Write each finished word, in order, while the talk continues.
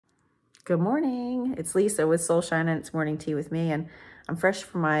Good morning. It's Lisa with Soul Shine, and it's morning tea with me. And I'm fresh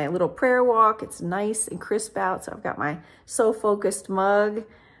from my little prayer walk. It's nice and crisp out. So I've got my soul focused mug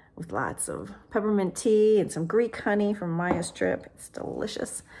with lots of peppermint tea and some Greek honey from Maya's trip. It's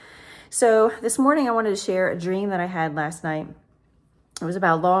delicious. So this morning I wanted to share a dream that I had last night. It was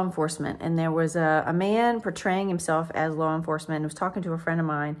about law enforcement, and there was a man portraying himself as law enforcement. I was talking to a friend of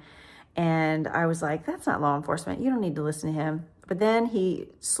mine, and I was like, that's not law enforcement. You don't need to listen to him. But then he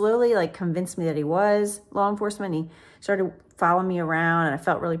slowly convinced me that he was law enforcement. He started following me around, and I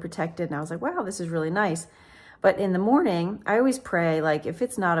felt really protected. And I was like, wow, this is really nice. But in the morning, I always pray, if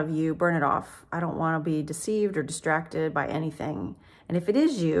it's not of you, burn it off. I don't want to be deceived or distracted by anything. And if it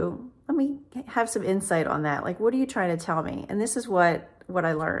is you, let me have some insight on that. What are you trying to tell me? And this is what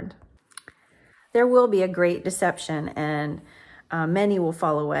I learned. There will be a great deception, and many will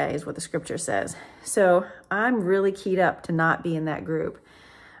fall away, is what the scripture says. So I'm really keyed up to not be in that group.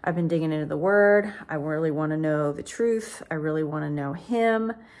 I've been digging into the word. I really want to know the truth. I really want to know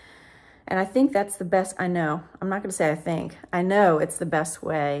him. And I think that's the best. I know. I'm not going to say I think. I know it's the best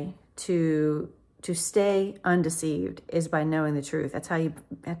way to stay undeceived is by knowing the truth. That's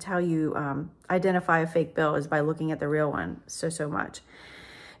how you identify a fake bill, is by looking at the real one so much.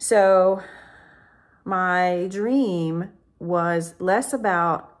 So my dream was less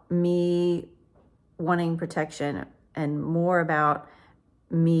about me wanting protection and more about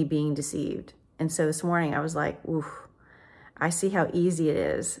me being deceived. And so this morning I was like, oof, I see how easy it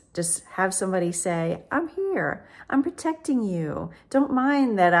is. Just have somebody say, I'm here. I'm protecting you. Don't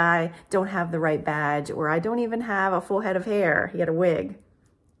mind that I don't have the right badge, or I don't even have a full head of hair. He had a wig.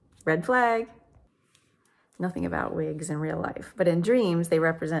 Red flag. Nothing about wigs in real life, but in dreams, they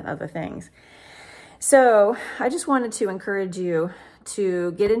represent other things. So I just wanted to encourage you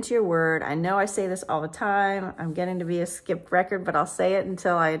to get into your word. I know I say this all the time. I'm getting to be a skipped record, but I'll say it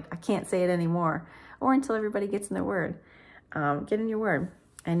until I can't say it anymore, or until everybody gets in their word. Get in your word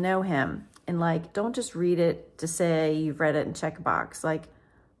and know him. And don't just read it to say you've read it and check a box.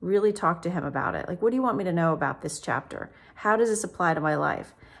 Really talk to him about it. What do you want me to know about this chapter? How does this apply to my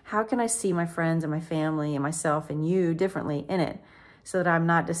life? How can I see my friends and my family and myself and you differently in it so that I'm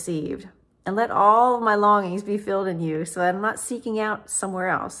not deceived? And let all of my longings be filled in you so that I'm not seeking out somewhere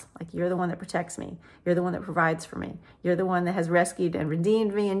else. You're the one that protects me. You're the one that provides for me. You're the one that has rescued and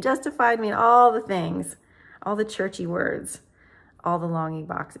redeemed me and justified me, and all the things, all the churchy words, all the longing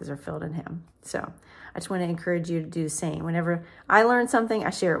boxes are filled in him. So I just want to encourage you to do the same. Whenever I learn something, I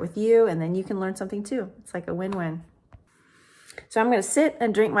share it with you, and then you can learn something too. It's like a win-win. So I'm going to sit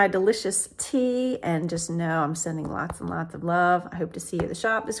and drink my delicious tea and just know I'm sending lots and lots of love. I hope to see you at the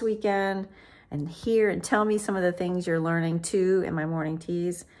shop this weekend and hear and tell me some of the things you're learning too in my morning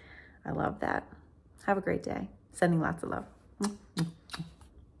teas. I love that. Have a great day. Sending lots of love.